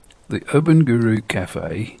The Urban Guru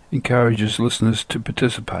Cafe encourages listeners to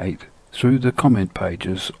participate through the comment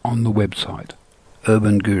pages on the website,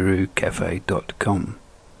 urbangurucafe.com.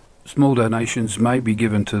 Small donations may be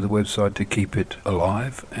given to the website to keep it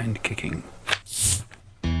alive and kicking.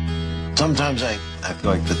 Sometimes I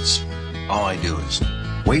feel like that's all I do is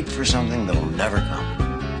wait for something that'll never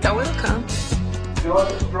come. That will come. Do you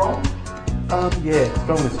like it strong? Yeah,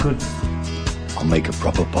 strong is good. I'll make a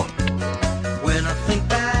proper pot. When I think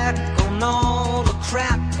back on all the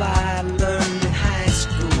crap I learned in high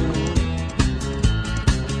school,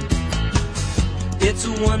 it's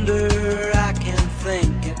a wonder I can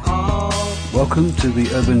think it all. Welcome to the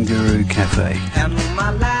Urban Guru Cafe. And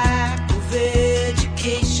my lack of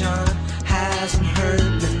education hasn't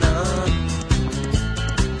hurt me none.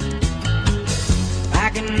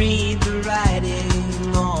 I can read the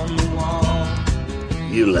writing on the wall.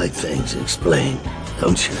 You like things explained,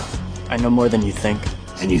 don't you? I know more than you think.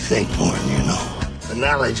 And you think more than you know. But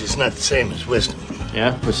knowledge is not the same as wisdom.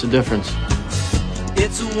 Yeah? What's the difference?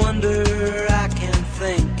 It's a wonder I can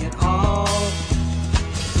think it all.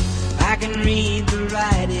 I can read the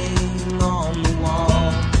writing on the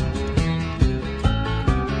wall.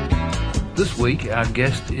 This week our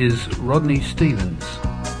guest is Rodney Stevens.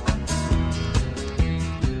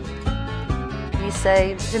 You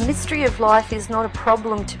say, the mystery of life is not a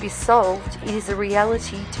problem to be solved, it is a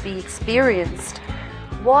reality to be experienced.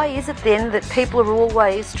 Why is it then that people are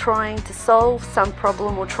always trying to solve some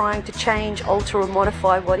problem or trying to change, alter or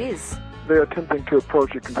modify what is? They're attempting to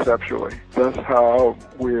approach it conceptually. That's how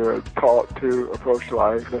we're taught to approach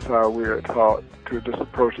life. That's how we're taught to just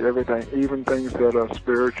approach everything, even things that are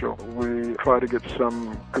spiritual. We try to get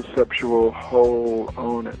some conceptual hold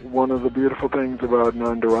on it. One of the beautiful things about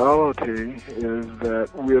non-duality is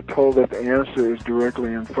that we're told that the answer is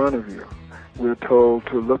directly in front of you. We're told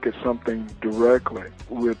to look at something directly.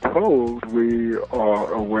 We're told we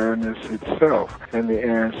are awareness itself, and the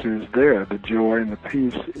answer is there. The joy and the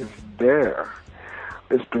peace is there.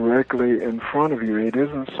 It's directly in front of you. It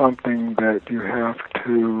isn't something that you have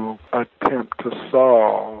to attempt to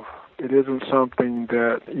solve. It isn't something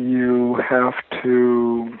that you have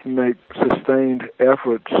to make sustained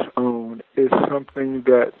efforts on. It's something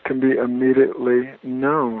that can be immediately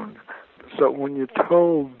known. So when you're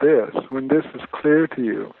told this, when this is clear to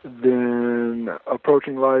you, then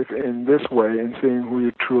approaching life in this way and seeing who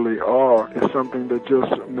you truly are is something that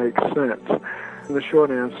just makes sense. And the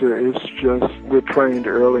short answer is just we're trained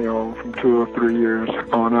early on from 2 or 3 years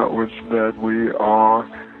on upwards that we are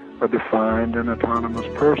a defined and autonomous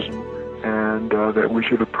person and that we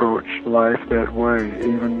should approach life that way.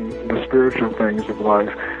 Even the spiritual things of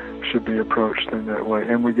life should be approached in that way,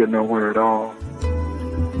 and we get nowhere at all.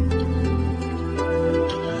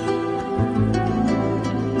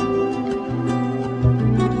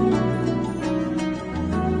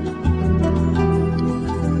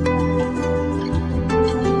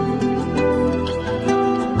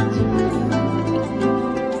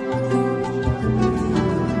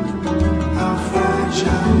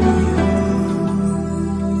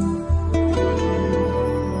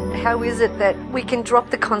 How is it that we can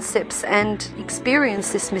drop the concepts and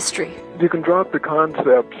experience this mystery? You can drop the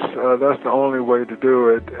concepts. That's the only way to do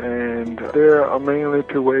it. And there are mainly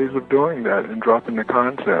 2 ways of doing that in dropping the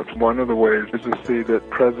concepts. One of the ways is to see that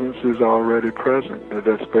presence is already present,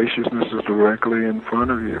 that spaciousness is directly in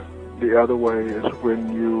front of you. The other way is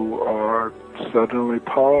when you are suddenly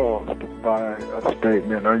paused by a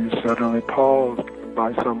statement, or you suddenly paused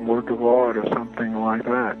by some work of art or something like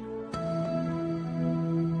that.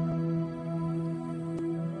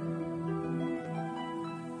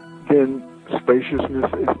 Then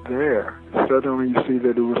spaciousness is there. Suddenly you see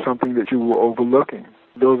that it was something that you were overlooking.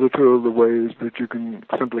 Those are 2 of the ways that you can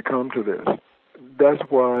simply come to this. That's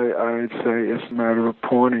why I'd say it's a matter of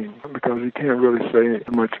pointing, because you can't really say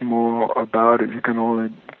much more about it. You can only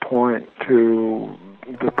point to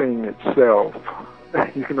the thing itself.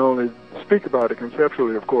 You can only speak about it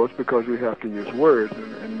conceptually, of course, because we have to use words,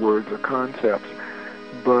 and words are concepts.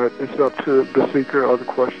 But it's up to the seeker or the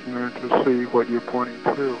questioner to see what you're pointing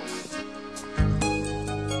to.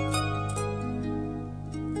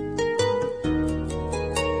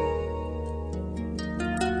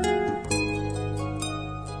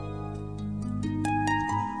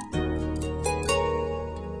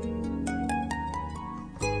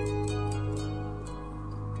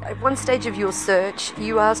 At one stage of your search,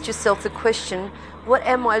 you asked yourself the question, what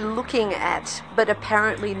am I looking at but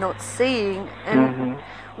apparently not seeing? And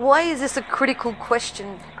why is this a critical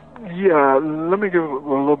question? Yeah, let me give a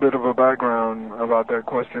little bit of a background about that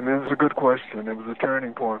question. It was a good question. It was a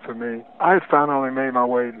turning point for me. I had finally made my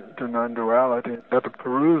way to non-duality after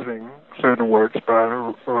perusing certain works by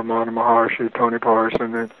Ramana Maharshi, Tony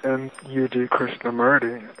Parson, and U.G.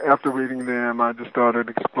 Krishnamurti. After reading them, I just started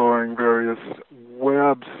exploring various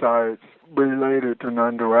websites related to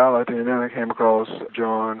non-duality, and then I came across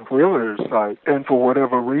John Wheeler's site. And for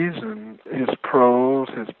whatever reason, his prose,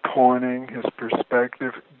 his pointing, his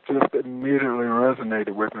perspective just immediately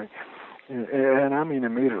resonated with me. And I mean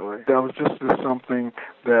immediately. That was just something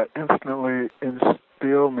that instantly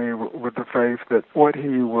instilled me with the faith that what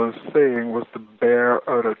he was saying was the bare,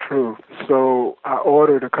 utter truth. So I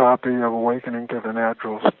ordered a copy of Awakening to the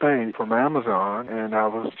Natural State from Amazon, and I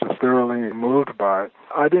was just thoroughly moved by it.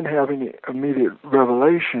 I didn't have any immediate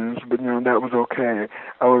revelations, but, that was okay.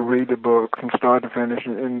 I would read the book from start to finish,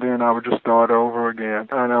 and then I would just start over again.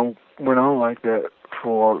 And I went on like that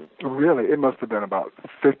for, really, it must have been about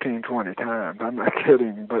 15, 20 times. I'm not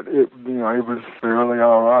kidding, but it was fairly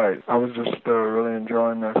all right. I was just really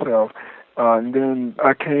enjoying myself. And then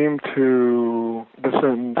I came to the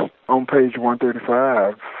sentence on page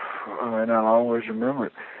 135, and I'll always remember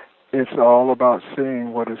it. It's all about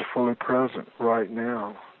seeing what is fully present right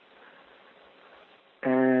now.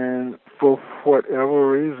 And for whatever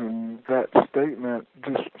reason, that statement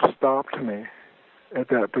just stopped me at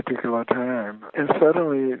that particular time. And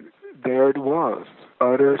suddenly, there it was,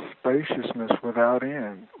 utter spaciousness without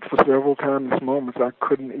end. For several timeless moments, I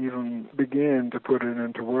couldn't even begin to put it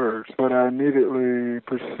into words. But I immediately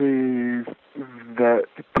perceived that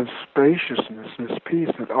the spaciousness, this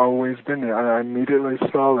peace, had always been there. I immediately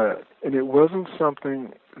saw that. And it wasn't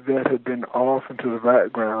something that had been off into the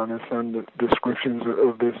background, as some descriptions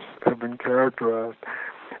of this have been characterized.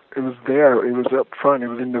 It was there. It was up front. It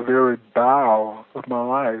was in the very bow of my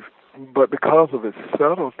life. But because of its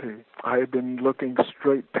subtlety, I had been looking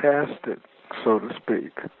straight past it, so to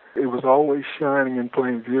speak. It was always shining in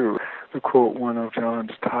plain view, to quote one of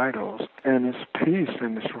John's titles. And its peace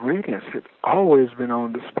and its radiance had always been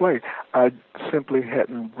on display. I simply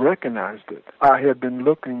hadn't recognized it. I had been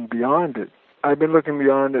looking beyond it. I've been looking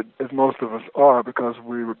beyond it, as most of us are, because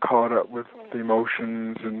we were caught up with the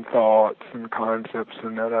emotions and thoughts and concepts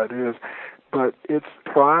and that ideas. But it's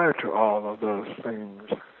prior to all of those things.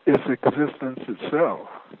 It's existence itself.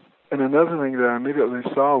 And another thing that I immediately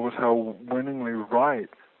saw was how winningly right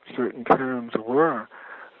certain terms were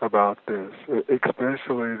about this,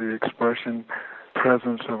 especially the expression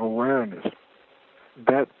presence of awareness.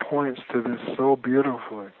 That points to this so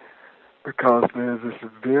beautifully, because there's this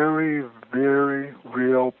very, very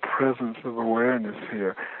real presence of awareness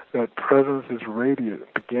here. That presence is radiant,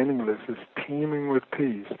 beginningless, is teeming with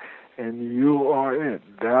peace, and you are it,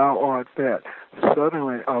 thou art that.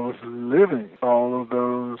 Suddenly I was living all of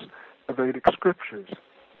those Vedic scriptures.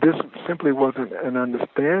 This simply wasn't an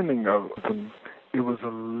understanding of them. It was a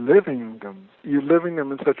living them. You're living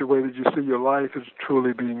them in such a way that you see your life is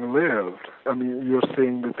truly being lived. I mean, you're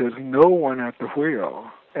seeing that there's no one at the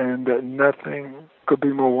wheel, and that nothing could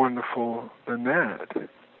be more wonderful than that.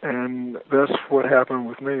 And that's what happened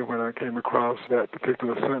with me when I came across that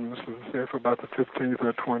particular sentence, for about the 15th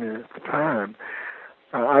or 20th time.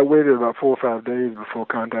 I waited about 4 or 5 days before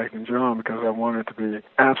contacting John because I wanted to be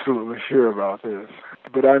absolutely sure about this.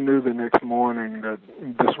 But I knew the next morning that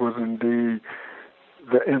this was indeed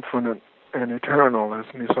the infinite and eternal, as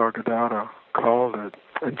Nisargadatta called it,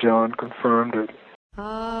 and John confirmed it.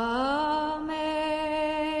 Amazing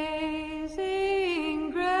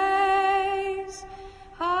grace,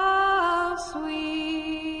 how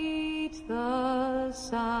sweet the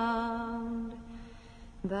sound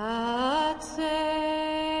that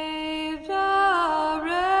saved a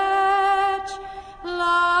wretch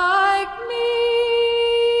like me.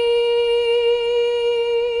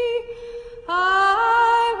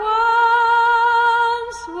 I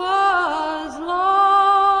once was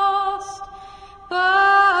lost,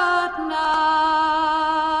 but now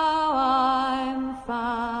I'm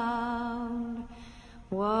found.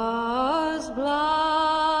 Was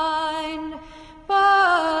blind,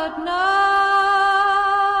 but now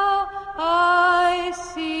I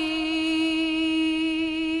see.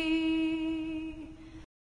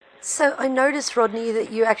 So I noticed, Rodney,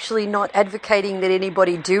 that you're actually not advocating that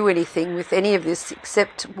anybody do anything with any of this,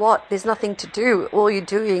 except what? There's nothing to do. All you're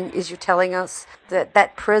doing is you're telling us that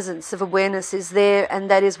that presence of awareness is there, and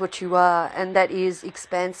that is what you are, and that is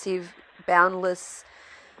expansive, boundless.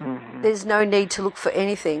 Mm-hmm. There's no need to look for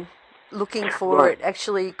anything. Looking for it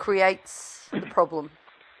actually creates the problem.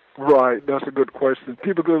 Right, that's a good question.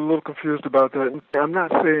 People get a little confused about that. I'm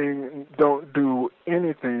not saying don't do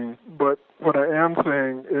anything, but What I am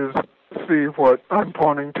saying is see what I'm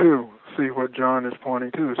pointing to, see what John is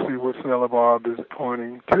pointing to, see what Stella Bob is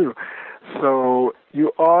pointing to. So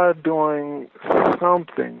you are doing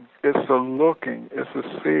something. It's a looking, it's a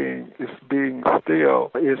seeing, it's being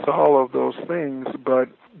still. It's all of those things, but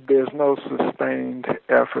there's no sustained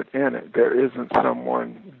effort in it. There isn't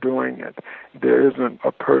someone doing it. There isn't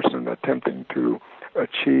a person attempting to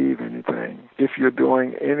achieve anything. If you're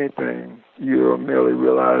doing anything, you're merely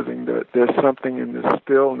realizing that there's something in this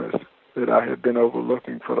stillness that I have been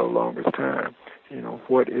overlooking for the longest time.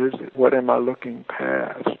 What is it? What am I looking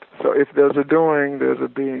past? So if there's a doing, there's a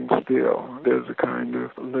being still. There's a kind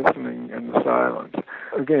of listening in the silence.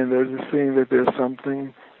 Again, there's a seeing that there's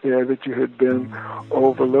something there that you had been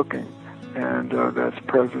overlooking, and that's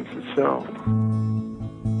presence itself.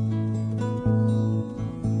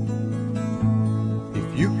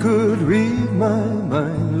 If you could read my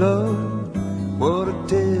mind, love, what a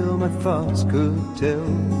tale my thoughts could tell.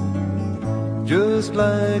 Just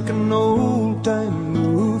like an old-time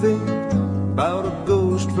movie about a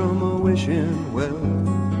ghost from a wishing well,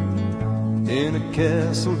 in a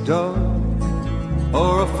castle dark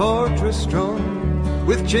or a fortress strong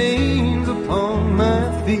with chains upon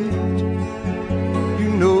my feet.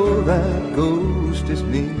 You know that ghost is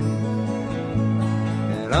me,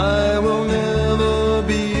 and I will never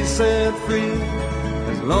be set free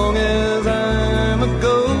as long as I'm a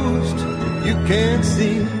ghost you can't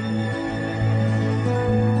see.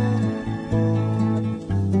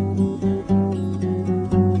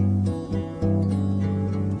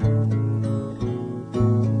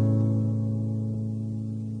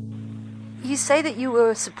 You say that you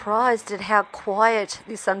were surprised at how quiet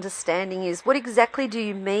this understanding is. What exactly do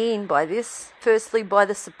you mean by this? Firstly, by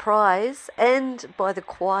the surprise and by the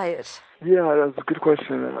quiet. Yeah, that's a good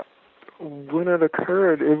question. When it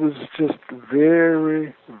occurred, it was just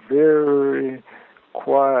very, very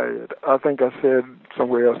quiet. I think I said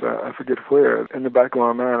somewhere else, I forget where, in the back of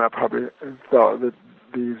my mind I probably thought that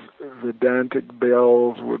these Vedantic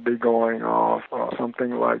bells would be going off or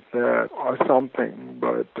something like that, or something,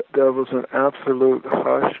 but there was an absolute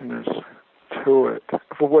hushness to it.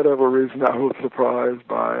 For whatever reason, I was surprised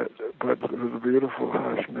by it, but it was a beautiful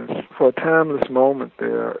hushness. For a timeless moment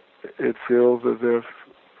there, it feels as if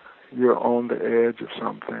you're on the edge of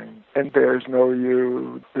something, and there's no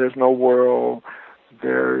you, there's no world,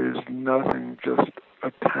 there is nothing, just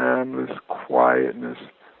a timeless quietness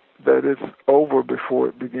that is over before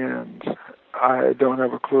it begins. I don't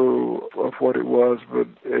have a clue of what it was, but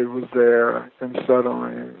it was there, and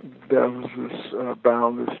suddenly there was this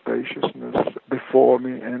boundless spaciousness before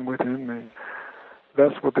me and within me.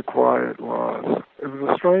 That's what the quiet was. It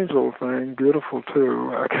was a strange little thing, beautiful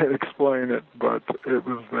too. I can't explain it, but it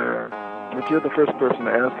was there. But you're the first person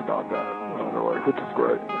to ask about that, by the way, which is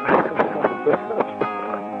great.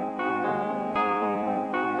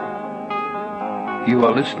 You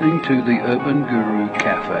are listening to the Urban Guru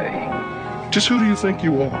Cafe. Just who do you think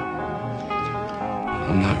you are?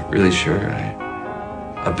 I'm not really sure.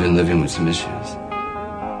 I've been living with some issues.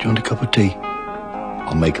 Do you want a cup of tea?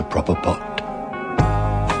 I'll make a proper pot.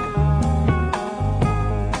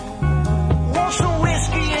 Want some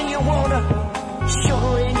whiskey in your water,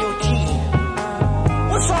 sugar in your tea?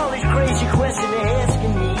 What's all these crazy questions they're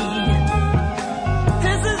asking me?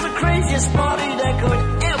 This is the craziest party that could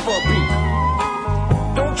ever be.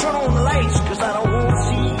 Don't turn on the lights, cause I don't want to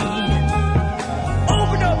see.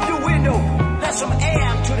 Open up the window, let some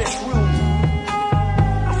air to this room.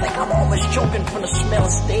 I think I'm almost choking from the smell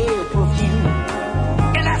of stale perfume.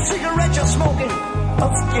 And that cigarette you're smoking,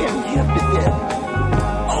 I'm scaring you to death.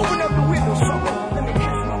 Open up the window, sucker, let me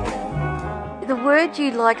catch my breath. The word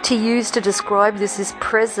you like to use to describe this is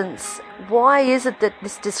presence. Why is it that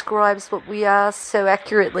this describes what we are so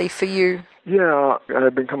accurately for you? Yeah, I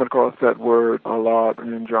had been coming across that word a lot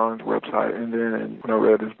in John's website, and then when I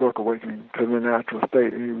read his book, Awakening to the Natural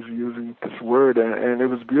State, he was using this word, and it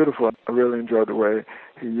was beautiful. I really enjoyed the way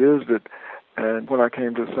he used it, and when I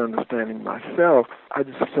came to this understanding myself, I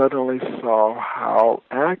just suddenly saw how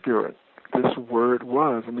accurate this word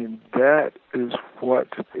was. I mean, that is what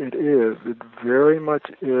it is. It very much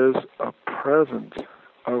is a presence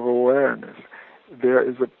of awareness. There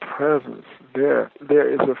is a presence there.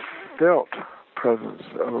 There is a felt presence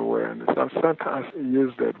of awareness. I sometimes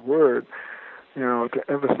use that word, to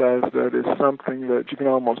emphasize that it's something that you can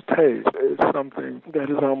almost taste. It's something that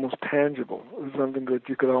is almost tangible. It's something that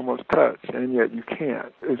you could almost touch, and yet you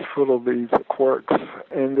can't. It's full of these quirks,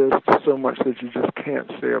 and there's so much that you just can't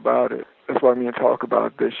say about it. That's why when you talk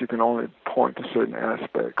about this, you can only point to certain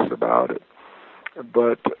aspects about it.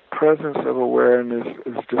 But presence of awareness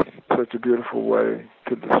is just such a beautiful way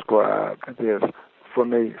to describe this. For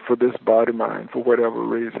me, for this body-mind, for whatever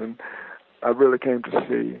reason, I really came to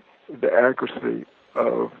see the accuracy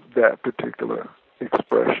of that particular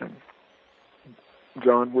expression.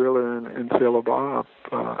 John Wheeler and Sailor Bob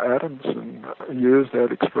Adamson used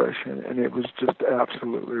that expression, and it was just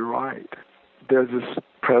absolutely right. There's this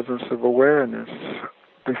presence of awareness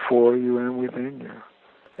before you and within you,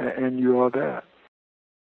 and you are that.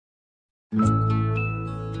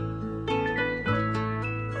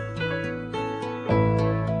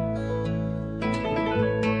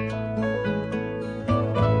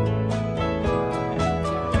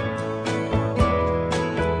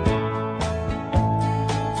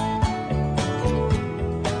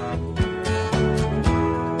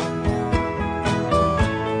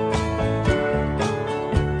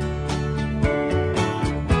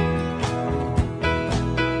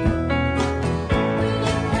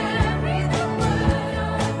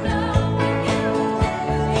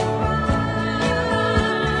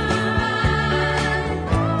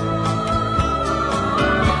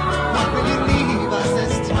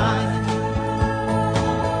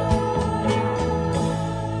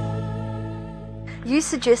 You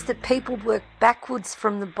suggest that people work backwards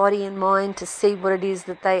from the body and mind to see what it is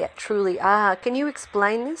that they truly are. Can you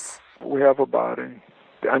explain this? We have a body.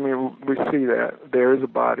 I mean, we see that there is a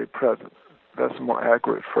body present. That's a more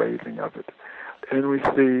accurate phrasing of it. And we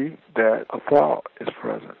see that a thought is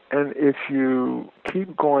present. And if you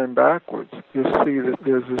keep going backwards, you'll see that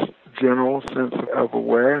there's this general sense of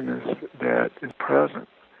awareness that is present.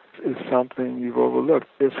 It's something you've overlooked.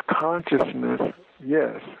 It's consciousness,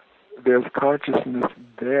 yes. There's consciousness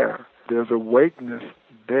there. There's awakeness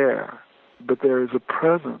there. But there is a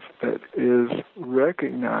presence that is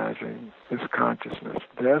recognizing this consciousness.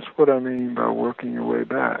 That's what I mean by working your way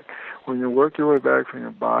back. When you work your way back from your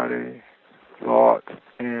body, thought,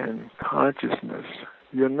 and consciousness,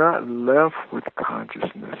 you're not left with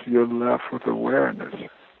consciousness. You're left with awareness.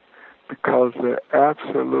 Because there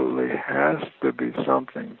absolutely has to be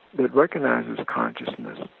something that recognizes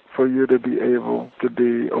consciousness for you to be able to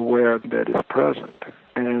be aware that it's present.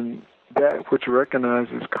 And that which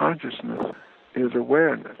recognizes consciousness is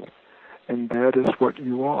awareness. And that is what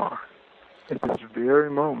you are. At this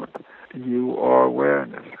very moment, you are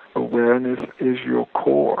awareness. Awareness is your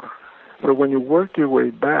core. So when you work your way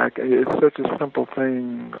back, it's such a simple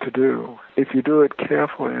thing to do. If you do it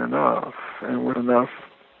carefully enough and with enough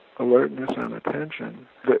alertness and attention,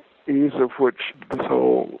 the ease of which this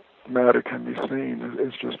whole matter can be seen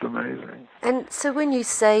is just amazing. And so when you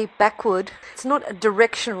say backward, it's not a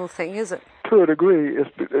directional thing, is it? To a degree,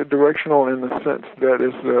 it's directional in the sense that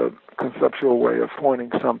it's a conceptual way of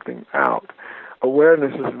pointing something out.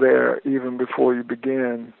 Awareness is there even before you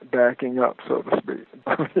begin backing up, so to speak.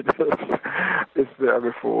 I mean, it's there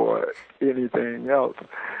before anything else.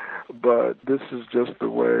 But this is just a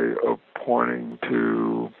way of pointing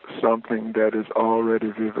to something that is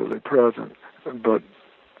already vividly present, but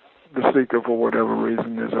the seeker, for whatever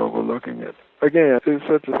reason, is overlooking it. Again, it's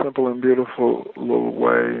such a simple and beautiful little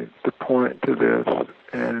way to point to this.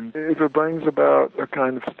 And if it brings about a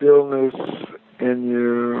kind of stillness in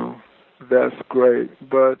you, that's great.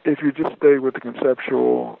 But if you just stay with the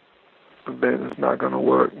conceptual, then it's not going to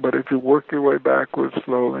work. But if you work your way backwards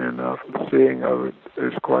slowly enough, the seeing of it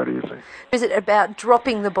is quite easy. Is it about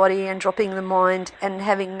dropping the body and dropping the mind and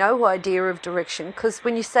having no idea of direction? Because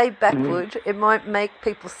when you say backward, it might make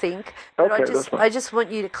people think. But Okay, I just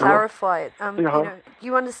want you to clarify it.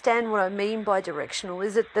 You understand what I mean by directional?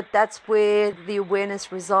 Is it that that's where the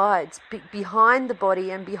awareness resides, behind the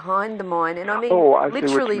body and behind the mind? And I mean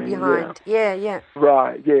literally behind. Yeah.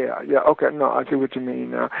 Right. Yeah. Okay. No, I see what you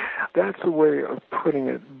mean now. That's a way of putting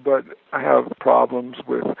it, but I have problems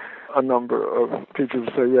with a number of teachers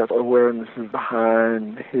who say, yes, awareness is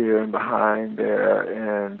behind here and behind there,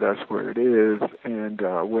 and that's where it is. And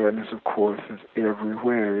awareness, of course, is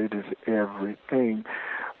everywhere. It is everything.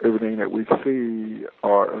 Everything that we see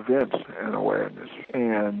are events in awareness.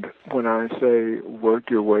 And when I say work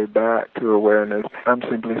your way back to awareness, I'm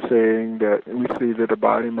simply saying that we see that the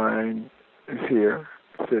body-mind is here,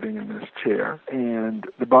 sitting in this chair, and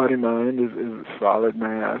the body-mind is a solid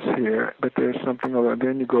mass here, but there's something other.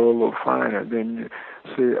 Then you go a little finer. Then you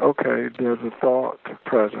see, okay, there's a thought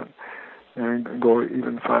present, and go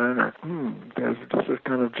even finer. There's just a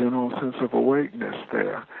kind of general sense of awakeness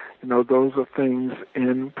there. You know, those are things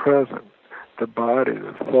in present. The body,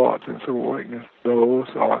 the thoughts, and so awakeness, those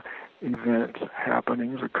are events,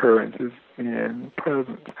 happenings, occurrences in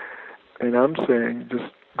presence. And I'm saying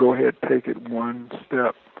just go ahead, take it one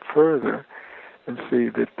step further and see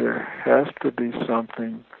that there has to be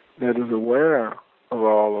something that is aware of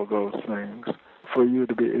all of those things for you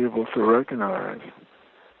to be able to recognize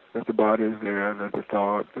that the body is there, that the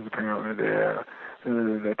thought is apparently there,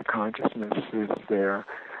 and that the consciousness is there.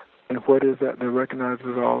 And what is that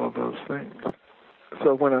recognizes all of those things?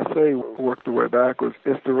 So when I say work the way backwards,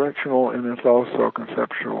 it's directional and it's also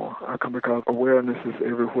conceptual, because awareness is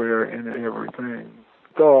everywhere and in everything.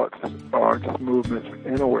 Thoughts are just movements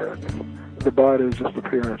in awareness. The body is just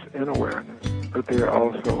appearance in awareness, but they are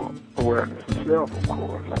also awareness itself, of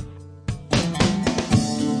course.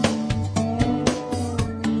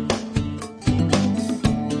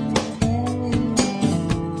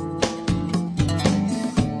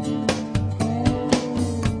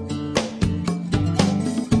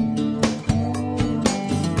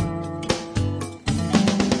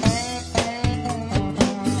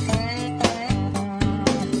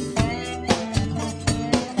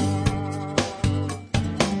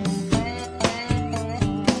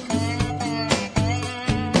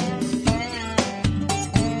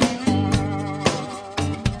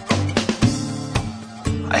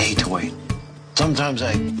 I hate to wait. Sometimes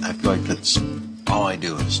I feel like that's all I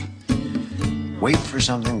do is wait for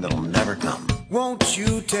something that'll never come. Won't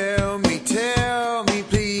you tell me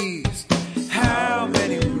please, how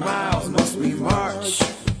many miles must we march?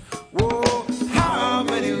 Whoa, how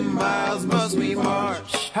many miles must we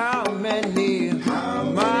march? How many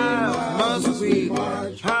miles must we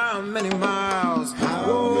march? How many miles?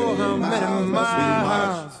 Whoa, how many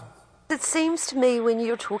miles? It seems to me when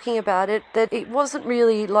you're talking about it that it wasn't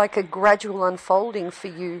really like a gradual unfolding for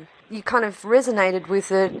you. You kind of resonated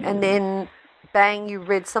with it and then bang, you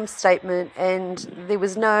read some statement and there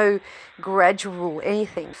was no gradual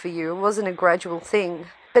anything for you. It wasn't a gradual thing.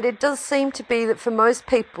 But it does seem to be that for most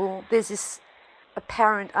people there's this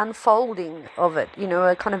apparent unfolding of it,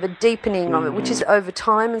 a kind of a deepening of it, which is over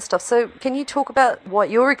time and stuff. So can you talk about what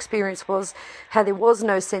your experience was, how there was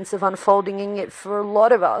no sense of unfolding, and yet for a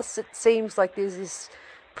lot of us it seems like there's this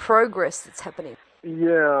progress that's happening?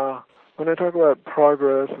 Yeah. When I talk about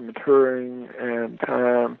progress and maturing and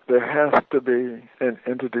time, there has to be an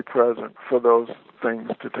entity present for those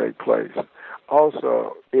things to take place.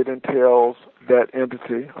 Also, it entails that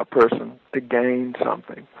entity, a person, to gain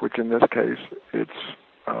something, which in this case, it's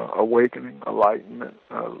awakening, enlightenment,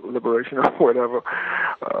 liberation, or whatever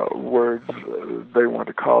words they want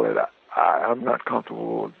to call it. I'm not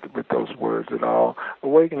comfortable with those words at all.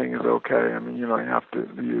 Awakening is okay. I mean, you have to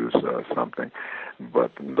use something,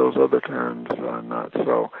 but those other terms are not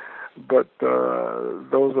so. But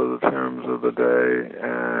those are the terms of the day,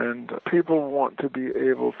 and people want to be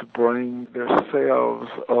able to bring themselves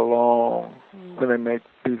along when they make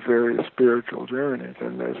these various spiritual journeys,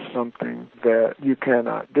 and there's something that you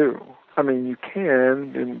cannot do. I mean, you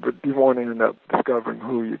can, but you won't end up discovering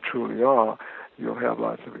who you truly are. You'll have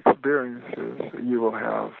lots of experiences. You will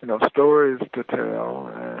have, stories to tell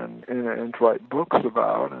and write books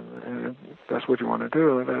about, and that's what you want to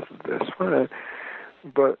do. That's fine.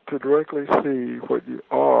 But to directly see what you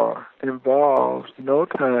are involves no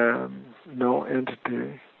time, no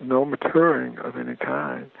entity, no maturing of any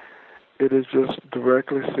kind. It is just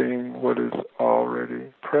directly seeing what is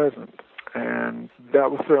already present. And that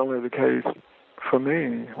was certainly the case for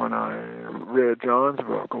me when I read John's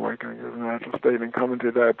book, Awakening as a Natural State, and coming to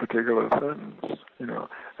that particular sentence.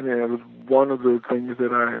 It was one of the things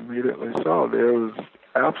that I immediately saw. There was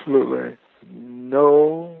absolutely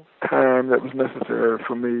no time that was necessary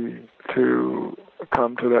for me to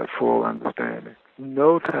come to that full understanding.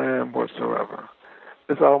 No time whatsoever.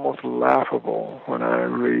 It's almost laughable when I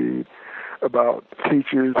read about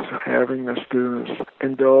teachers having their students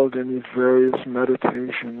indulge in these various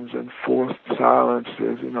meditations and forced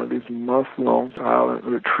silences, these month-long silent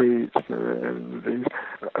retreats and these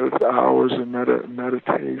hours of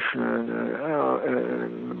meditation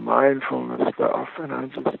and mindfulness stuff. And I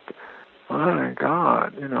just, my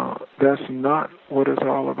God, that's not what it's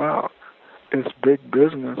all about. It's big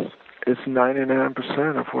business. It's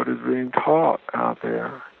 99% of what is being taught out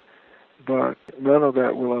there. But none of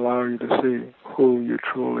that will allow you to see who you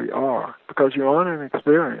truly are, because you're on an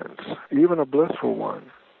experience, even a blissful one,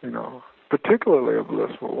 particularly a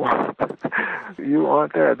blissful one. You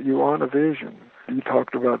aren't that. You aren't a vision. You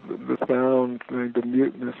talked about the sound, the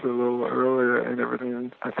muteness a little earlier and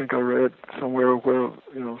everything. I think I read somewhere where,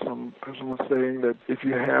 some person was saying that if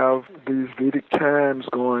you have these Vedic chimes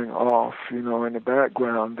going off, in the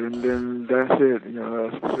background, then that's it.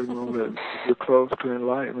 That's a signal that you're close to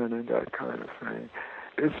enlightenment and that kind of thing.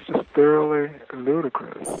 It's just thoroughly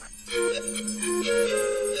ludicrous.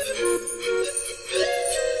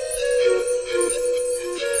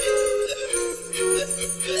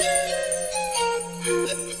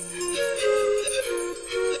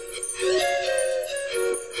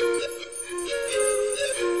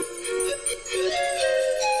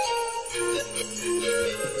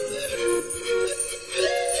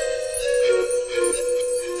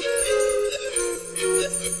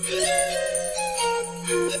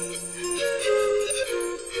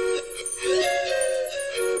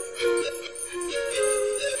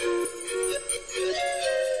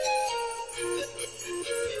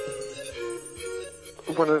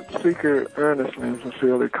 seeker earnestly and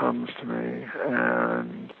sincerely comes to me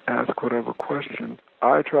and asks whatever question,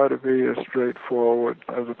 I try to be as straightforward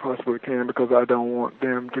as I possibly can because I don't want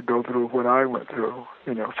them to go through what I went through,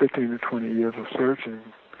 15 to 20 years of searching.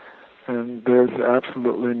 And there's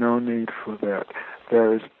absolutely no need for that.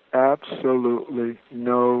 There is absolutely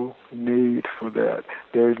no need for that.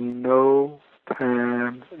 There's no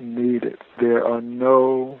time needed. There are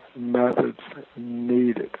no methods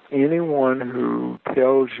needed. Anyone who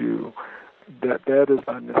tells you that that is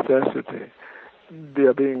a necessity,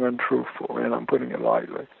 they're being untruthful, and I'm putting it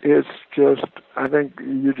lightly. It's just, I think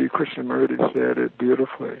U.G. Krishnamurti said it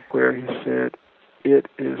beautifully, where he said, it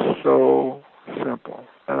is so simple.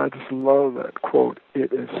 And I just love that quote,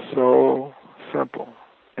 it is so simple.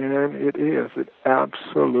 And it is. It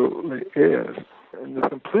absolutely is. And the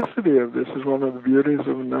simplicity of this is one of the beauties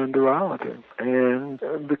of non-duality. And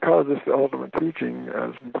because it's the ultimate teaching,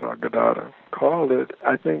 as Nisargadatta called it,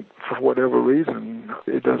 I think for whatever reason,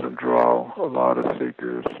 it doesn't draw a lot of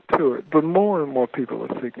seekers to it. But more and more people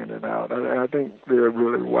are seeking it out. I think they're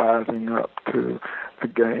really wising up to the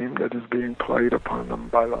game that is being played upon them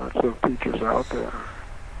by lots of teachers out there.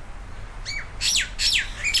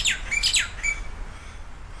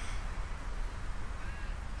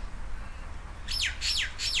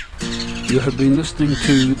 You have been listening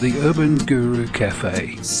to the Urban Guru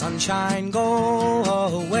Cafe. Sunshine, go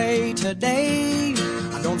away today.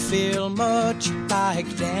 I don't feel much like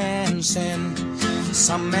dancing.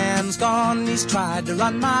 Some man's gone, he's tried to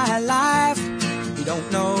run my life. He don't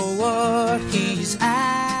know what he's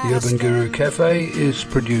asking. The Urban Guru Cafe is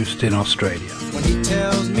produced in Australia. When he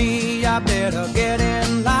tells me I better get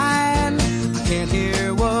in line, I can't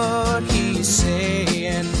hear what he's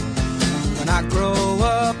saying. When I grow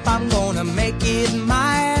up, I'm gonna make it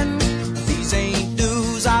mine. These ain't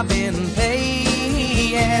dues I've been paying.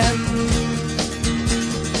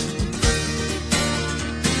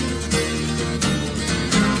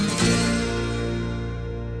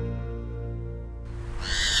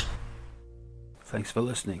 Thanks for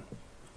listening.